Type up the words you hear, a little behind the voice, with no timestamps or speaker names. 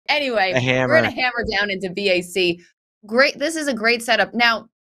Anyway, The hammer. we're going to hammer down into BAC. Great. This is a great setup. Now,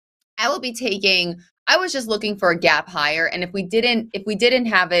 I will be taking, I was just looking for a gap higher. And if we didn't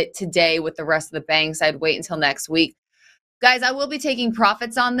have it today with the rest of the banks, I'd wait until next week. Guys, I will be taking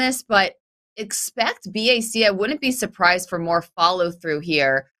profits on this, but expect BAC. I wouldn't be surprised for more follow through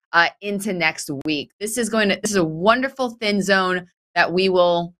here into next week. This is a wonderful thin zone that we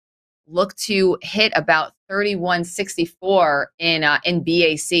will look to hit about 31.64 in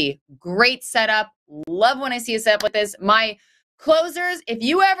BAC. Great setup. Love when I see a setup like this. My closers, if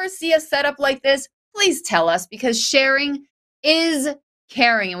you ever see a setup like this, please tell us, because sharing is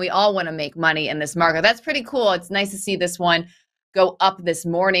caring and we all want to make money in this market. That's pretty cool. It's nice to see this one go up this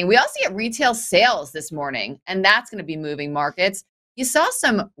morning. We also get retail sales this morning, and that's going to be moving markets. You saw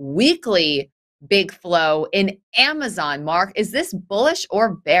some weekly big flow in Amazon. Mark, is this bullish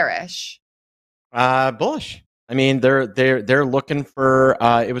or bearish? Bullish. I mean, they're looking for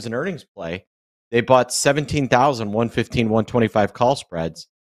it was an earnings play. They bought 17,115, 125 call spreads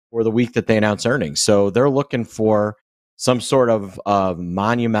for the week that they announced earnings. So they're looking for some sort of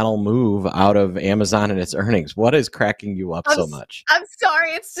monumental move out of Amazon and its earnings. What is cracking you up so much? I'm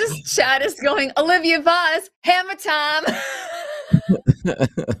sorry. It's just Chad is going, Olivia Vaz, hammer time.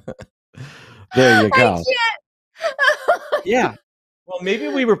 There you go. I can't. Yeah. Well, maybe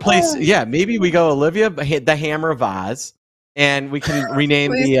we replace. Yeah, maybe we go Olivia, the Hammer Vaz, and we can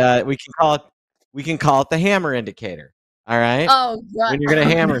rename the. We can call it the Hammer Indicator. All right. Oh God. When you're gonna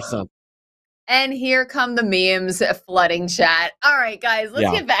hammer something. And here come the memes flooding chat. All right, guys,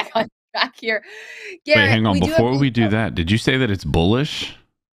 let's get back on track here. Garrett, wait, hang on. Before we do that, did you say that it's bullish?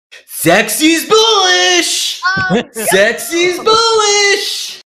 Sexy's bullish. Sexy's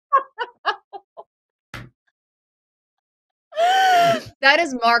bullish. That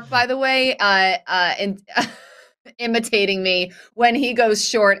is Mark, by the way, imitating me when he goes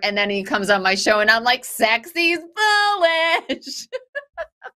short and then he comes on my show and I'm like, sexy's bullish.